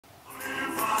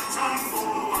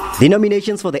The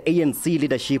nominations for the ANC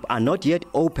leadership are not yet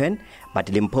open, but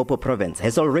Limpopo province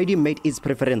has already made its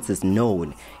preferences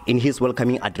known. In his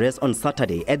welcoming address on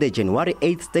Saturday at the January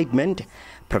 8th statement,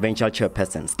 provincial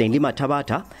chairperson Stanley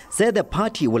Mathabatha said the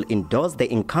party will endorse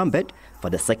the incumbent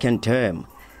for the second term.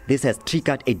 This has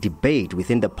triggered a debate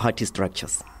within the party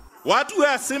structures. What we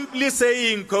are simply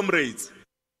saying, comrades,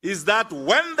 is that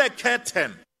when the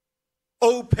curtain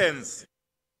opens,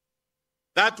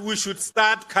 that we should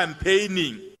start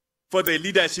campaigning for the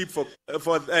leadership for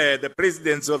the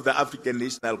presidency of the African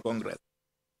National Congress.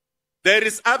 There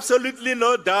is absolutely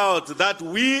no doubt that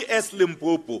we as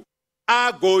Limpopo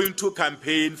are going to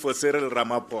campaign for Cyril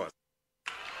Ramaphosa.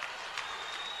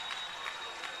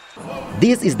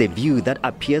 This is the view that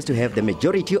appears to have the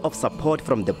majority of support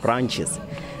from the branches.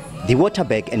 The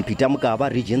Waterberg and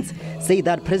Pitamgaba regions say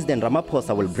that President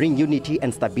Ramaphosa will bring unity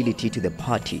and stability to the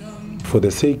party. For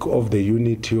the sake of the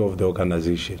unity of the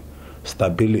organization,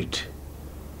 stability,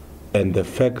 and the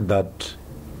fact that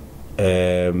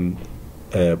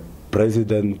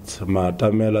President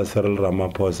Cyril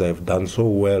Ramaphosa have done so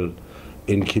well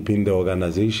in keeping the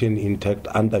organization intact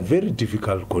under very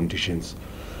difficult conditions,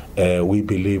 we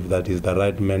believe that is the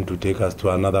right man to take us to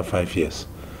another 5 years.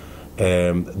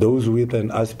 Those with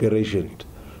an aspiration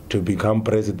to become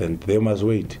president, they must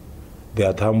wait.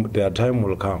 Their time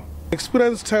will come.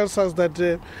 Experience tells us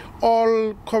that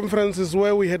all conferences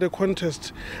where we had a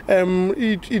contest,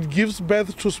 it gives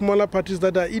birth to smaller parties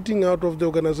that are eating out of the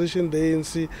organization, the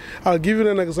ANC. I'll give you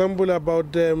an example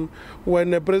about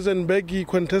when President Mbeki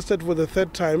contested for the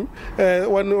third time.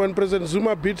 When President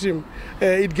Zuma beat him,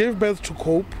 it gave birth to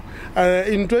COPE.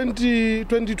 In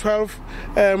 2012,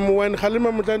 when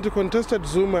Halima Mutlanti contested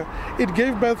Zuma, it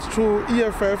gave birth to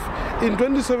EFF. In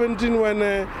 2017, when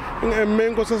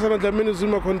Mengo Sasana Dlamini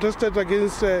Zuma contested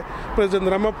against President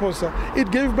Ramaphosa,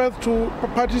 it gave birth to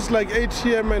parties like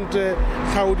ATM and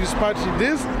Saudi's party.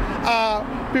 These are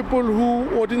people who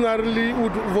ordinarily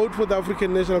would vote for the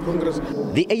African National Congress.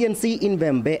 The ANC in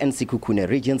Vembe and Sekhukhune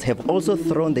regions have also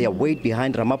thrown their weight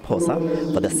behind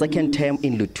Ramaphosa for the second term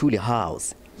in Luthuli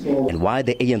House. And while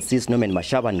the ANC's Norman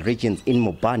Mashaban regions in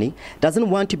Mopani doesn't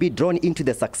want to be drawn into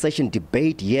the succession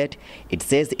debate yet, it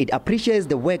says it appreciates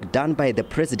the work done by the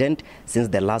president since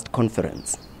the last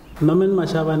conference. Norman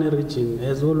Mashaban region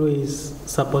has always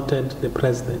supported the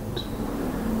president,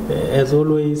 has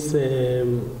always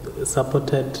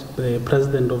supported the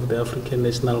president of the African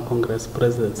National Congress,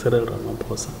 President Cyril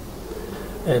Ramaphosa.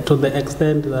 To the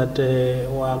extent that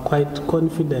we are quite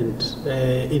confident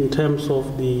in terms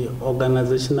of the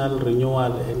organizational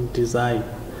renewal and design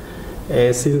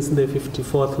since the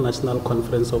 54th National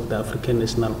Conference of the African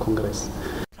National Congress.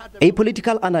 A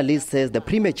political analyst says the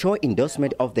premature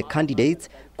endorsement of the candidates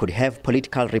could have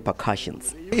political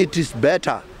repercussions. It is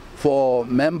better for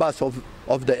members of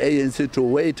the ANC to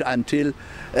wait until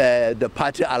the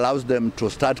party allows them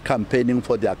to start campaigning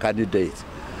for their candidates.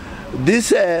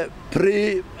 This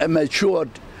premature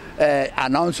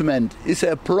announcement is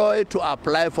a ploy to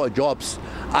apply for jobs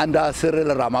under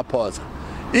Cyril Ramaphosa.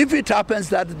 If it happens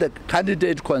that the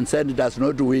candidate concerned does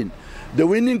not win, the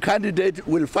winning candidate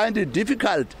will find it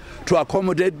difficult to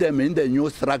accommodate them in the new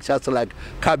structures like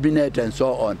cabinet and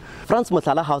so on. Franz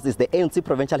Mosala House is the ANC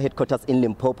provincial headquarters in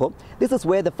Limpopo. This is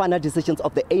where the final decisions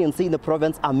of the ANC in the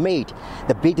province are made.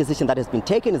 The big decision that has been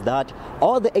taken is that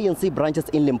all the ANC branches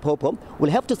in Limpopo will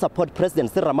have to support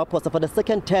President Cyril Ramaphosa for the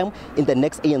second term in the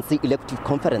next ANC elective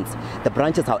conference. The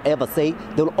branches, however, say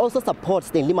they will also support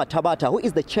Stanley Mathabatha, who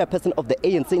is the chairperson of the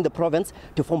ANC in the province,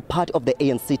 to form part of the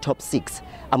ANC top 6.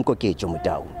 I'm Kokejo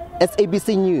Mudau,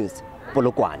 SABC News,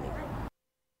 Polokwane.